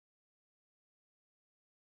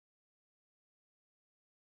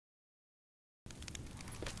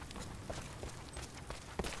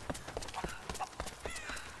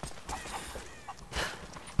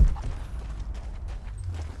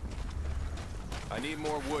I need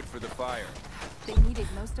more wood for the fire. They needed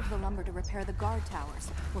most of the lumber to repair the guard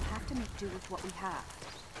towers. We'll have to make do with what we have.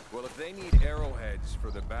 Well, if they need arrowheads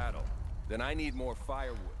for the battle, then I need more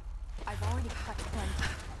firewood. I've already cut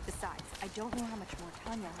plenty. Besides, I don't know how much more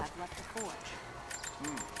time you'll have left to forge.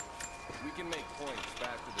 We can make points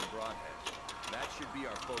faster than broadheads. That should be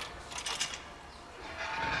our focus.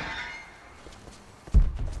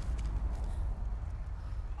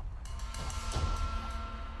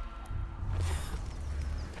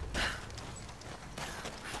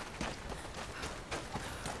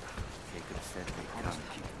 Jacob said they'd come to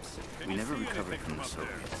keep him safe. We never recovered from the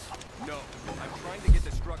Soviets. No, I'm trying to get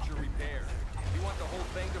the structure repaired. You want the whole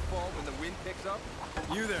thing to fall when the wind picks up?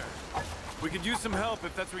 You there. We could use some help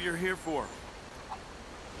if that's what you're here for.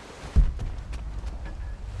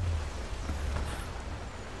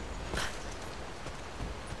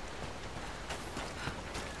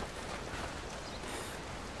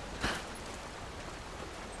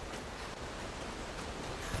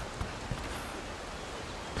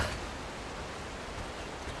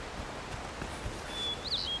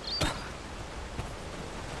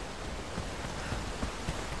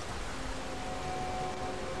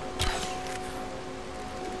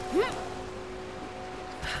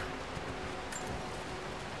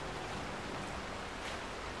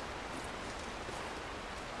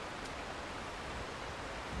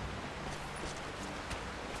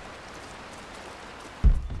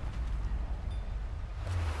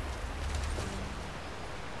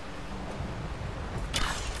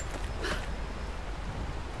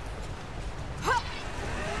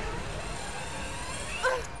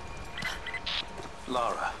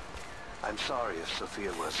 Lara, I'm sorry if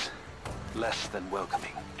Sophia was less than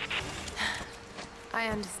welcoming. I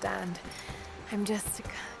understand. I'm just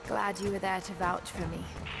glad you were there to vouch for me.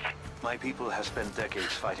 My people have spent decades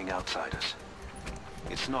fighting outsiders.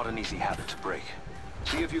 It's not an easy habit to break.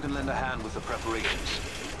 See if you can lend a hand with the preparations.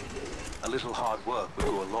 A little hard work will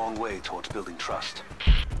go a long way towards building trust.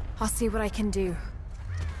 I'll see what I can do.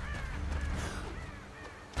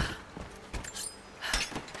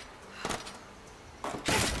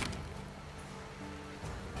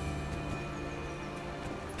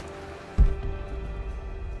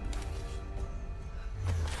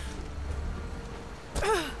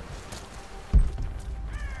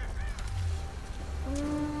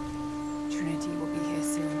 Trinity will be here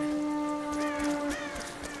soon.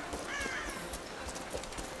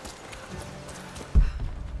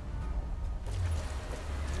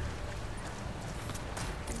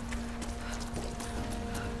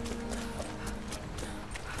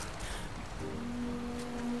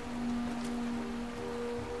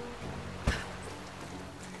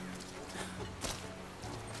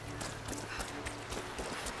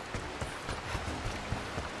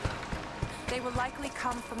 They will likely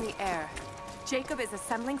come from the air. Jacob is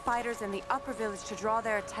assembling fighters in the upper village to draw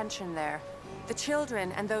their attention there. The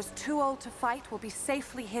children and those too old to fight will be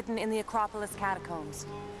safely hidden in the Acropolis catacombs.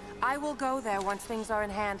 I will go there once things are in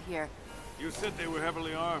hand here. You said they were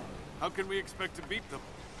heavily armed. How can we expect to beat them?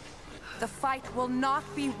 The fight will not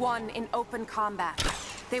be won in open combat.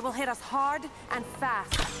 They will hit us hard and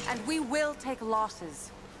fast, and we will take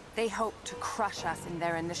losses. They hope to crush us in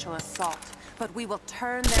their initial assault, but we will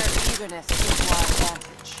turn their eagerness into our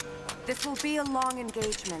advantage. This will be a long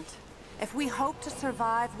engagement. If we hope to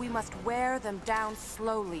survive, we must wear them down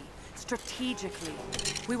slowly, strategically.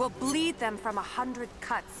 We will bleed them from 100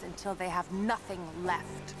 cuts until they have nothing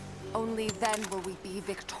left. Only then will we be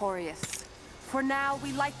victorious. For now,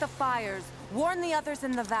 we light the fires, warn the others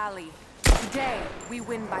in the valley. Today, we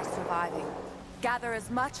win by surviving. Gather as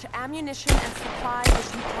much ammunition and supplies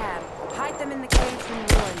as you can. Hide them in the caves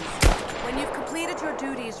and ruins. When you've completed your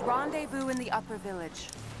duties, rendezvous in the upper village.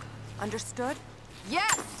 Understood?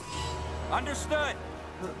 Yes! Understood!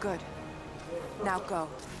 Good. Now go.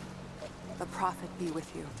 The Prophet be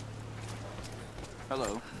with you.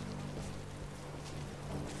 Hello.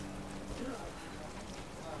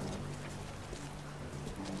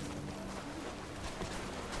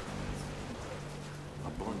 A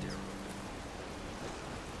bond arrow.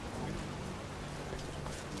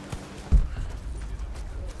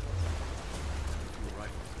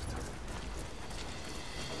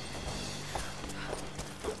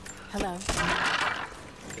 Hello.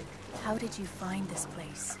 How did you find this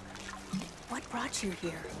place? What brought you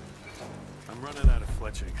here? I'm running out of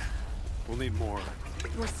fletching. We'll need more.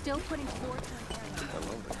 You're still putting forth an arrow.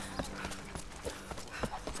 Hello there.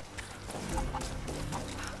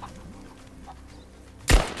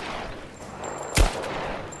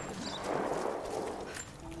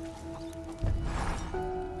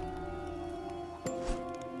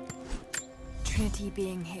 Trinity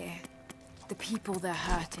being here, The people they're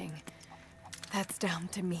hurting. That's down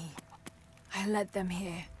to me. I led them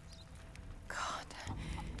here. God,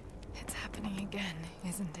 it's happening again,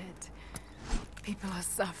 isn't it? People are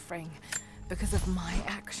suffering because of my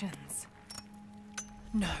actions.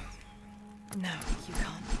 No. No, you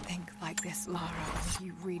can't think like this, Lara, or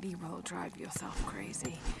you really will drive yourself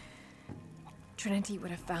crazy. Trinity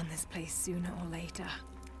would have found this place sooner or later.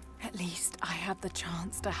 At least I have the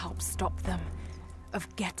chance to help stop them.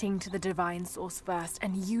 Of getting to the Divine Source first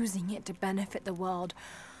and using it to benefit the world,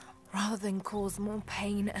 rather than cause more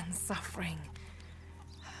pain and suffering.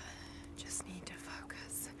 Just need to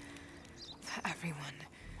focus. For everyone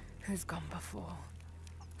who's gone before.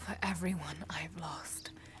 For everyone I've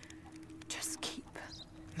lost. Just keep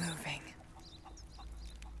moving.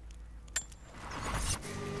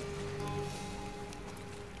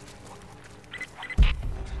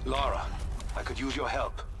 Lara, I could use your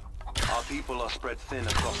help. Our people are spread thin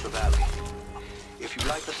across the valley. If you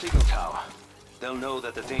light the signal tower, they'll know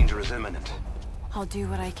that the danger is imminent. I'll do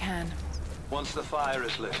what I can. Once the fire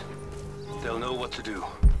is lit, they'll know what to do.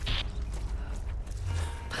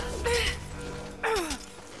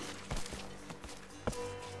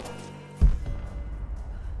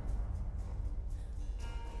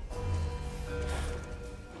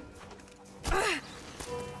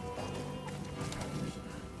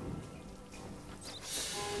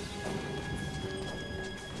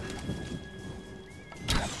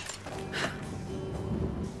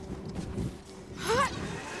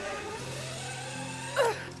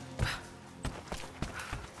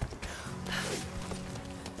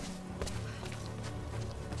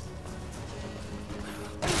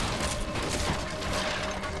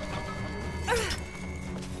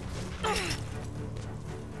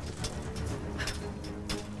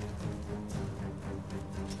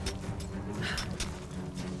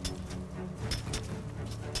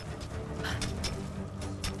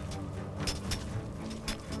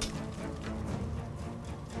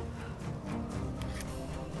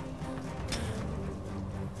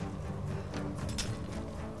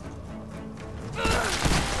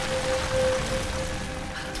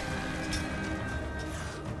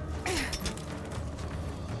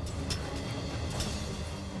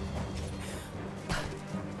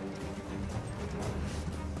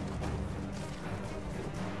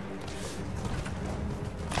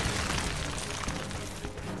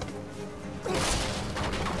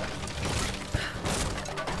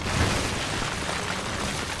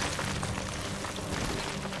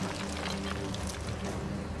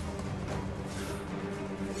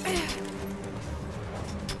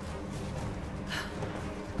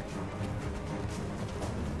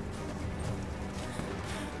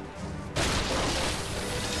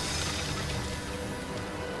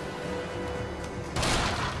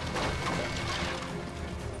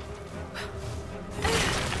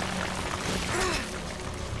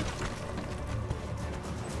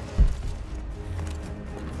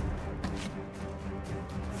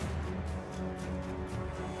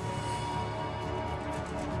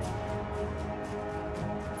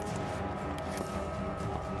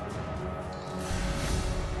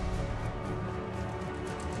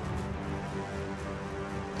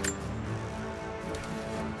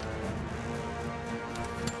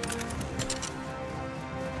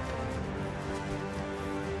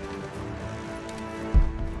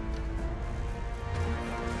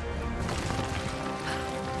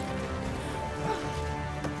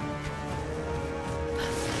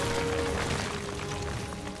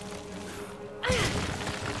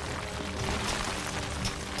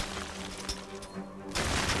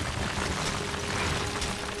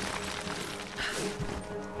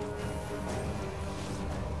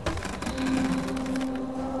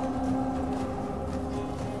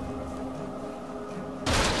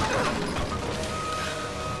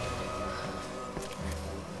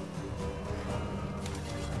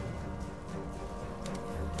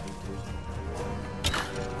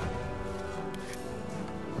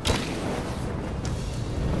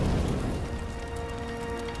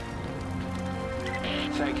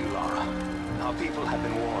 Thank you, Lara. Our people have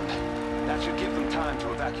been warned. That should give them time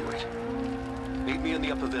to evacuate. Meet me in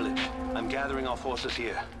the upper village. I'm gathering our forces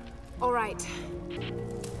here. All right.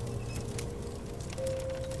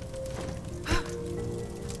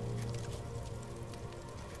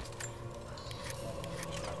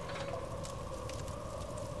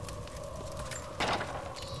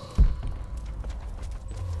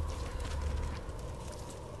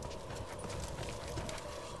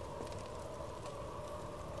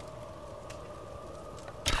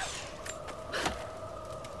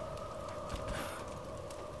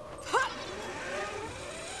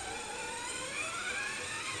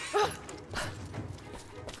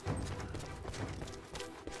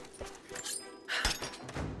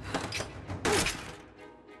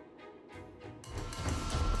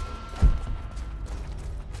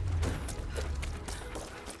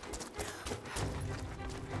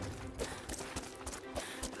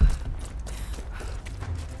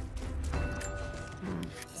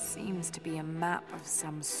 to be a map of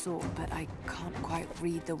some sort, but I can't quite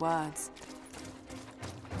read the words.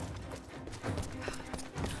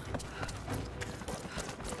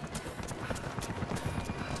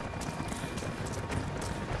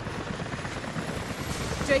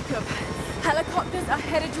 Jacob, helicopters are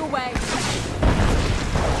headed your way.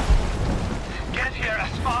 Get here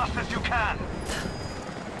as fast as you can.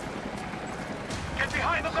 Get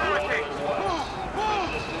behind the barricade.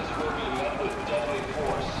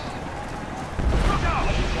 Look out!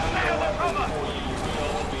 Stay under cover!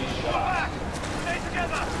 Fall back! Stay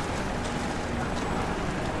together!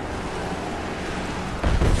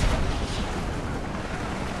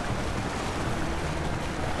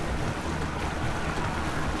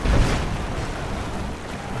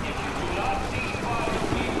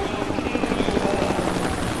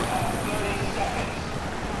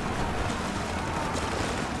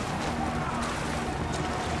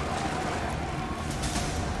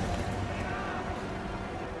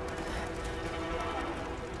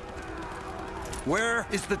 Where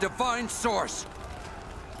is the divine source?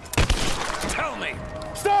 Tell me!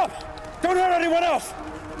 Stop! Don't hurt anyone else!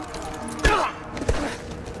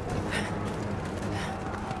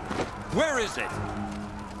 Where is it?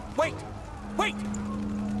 Wait! Wait!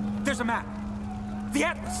 There's a map. The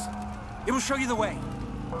Atlas. It will show you the way.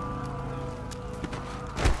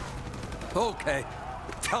 Okay.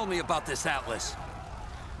 Tell me about this Atlas.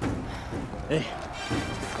 Hey.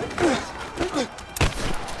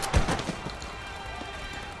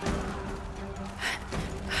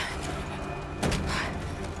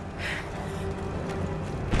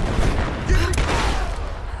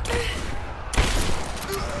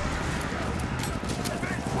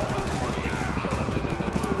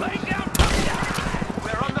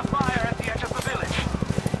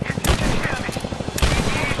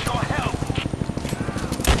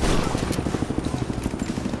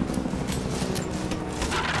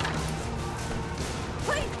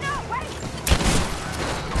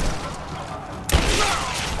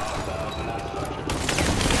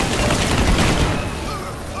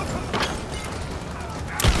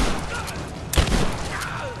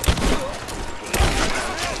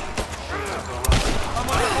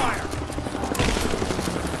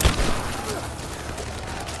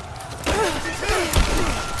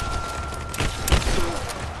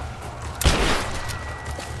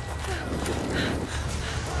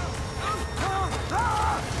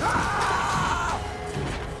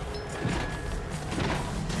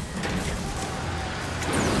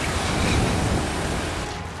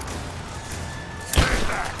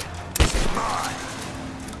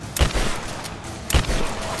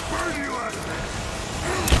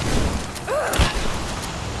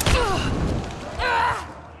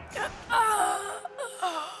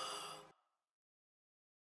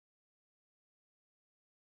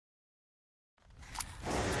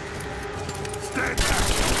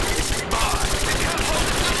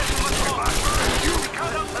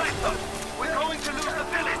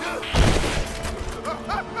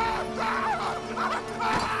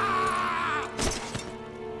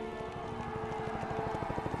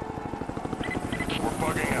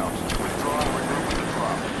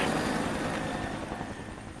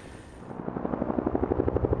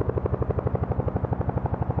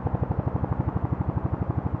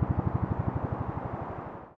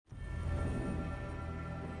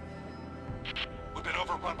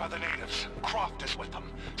 Overrun by the natives. Croft is with them.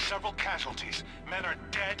 Several casualties. Men are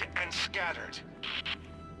dead and scattered.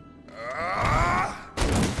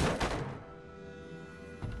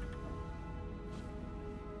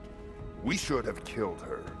 We should have killed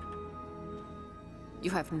her.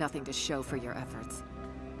 You have nothing to show for your efforts.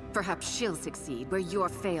 Perhaps she'll succeed where you're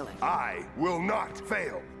failing. I will not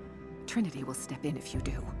fail. Trinity will step in if you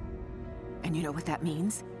do. And you know what that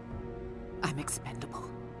means? I'm expendable.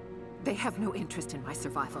 They have no interest in my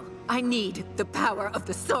survival. I need the power of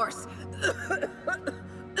the Source.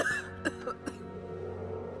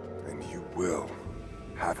 And you will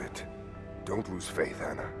have it. Don't lose faith,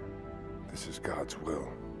 Anna. This is God's will.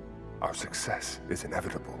 Our success is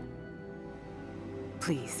inevitable.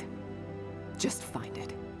 Please, just find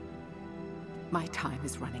it. My time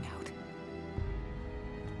is running out.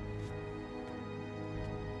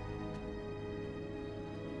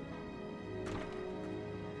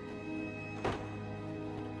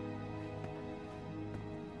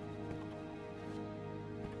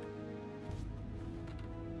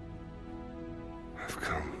 I've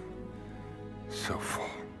come so far.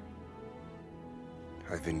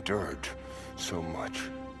 I've endured so much.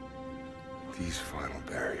 These final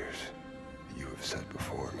barriers you have set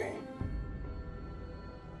before me.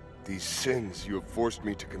 These sins you have forced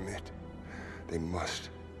me to commit, they must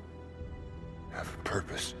have a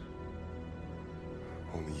purpose.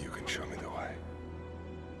 Only you can show me the way.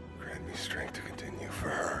 Grant me strength to continue for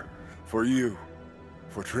her, for you,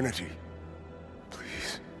 for Trinity.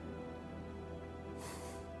 Please.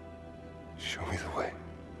 Show me the way.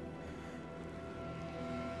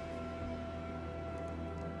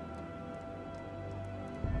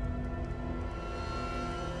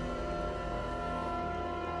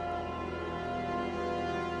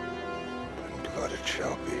 And blood it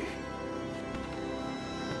shall be.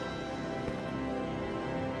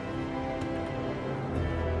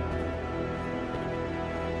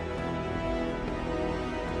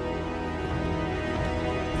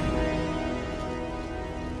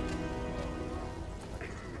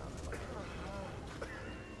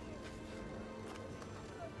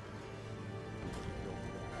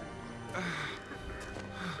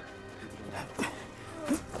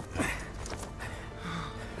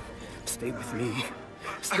 Stay with me.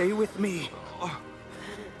 Stay with me.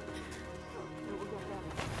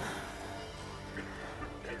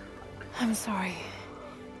 I'm sorry.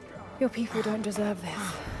 Your people don't deserve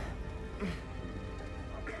this.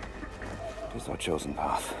 It is our chosen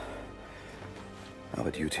path.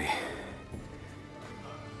 Our duty.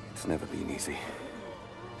 It's never been easy.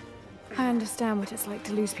 I understand what it's like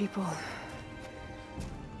to lose people.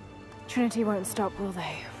 Trinity won't stop, will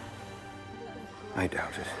they? I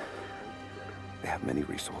doubt it. They have many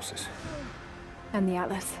resources. And the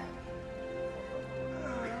Atlas?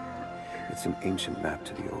 It's an ancient map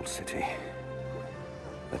to the old city.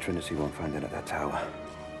 The Trinity won't find it at that tower.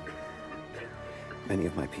 Many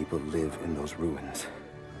of my people live in those ruins.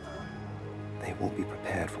 They won't be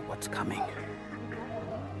prepared for what's coming.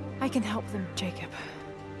 I can help them, Jacob.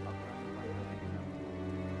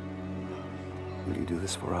 Will you do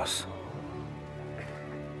this for us?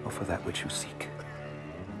 Or for that which you seek?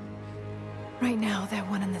 Right now, they're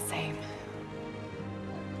one and the same.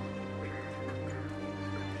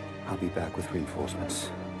 I'll be back with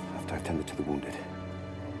reinforcements after I've tended to the wounded.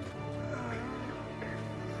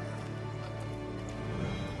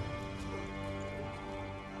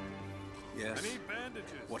 I need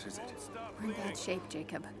bandages. What is it? Won't stop We're in bleeding. bad shape,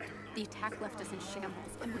 Jacob. The attack left us in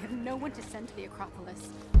shambles, and we have no one to send to the Acropolis.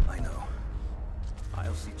 I know.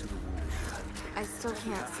 I'll see to the wounded. I still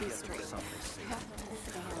can't see straight.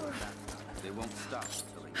 They won't stop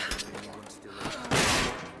until they get it. Hold still.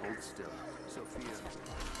 Hold still. Sophia.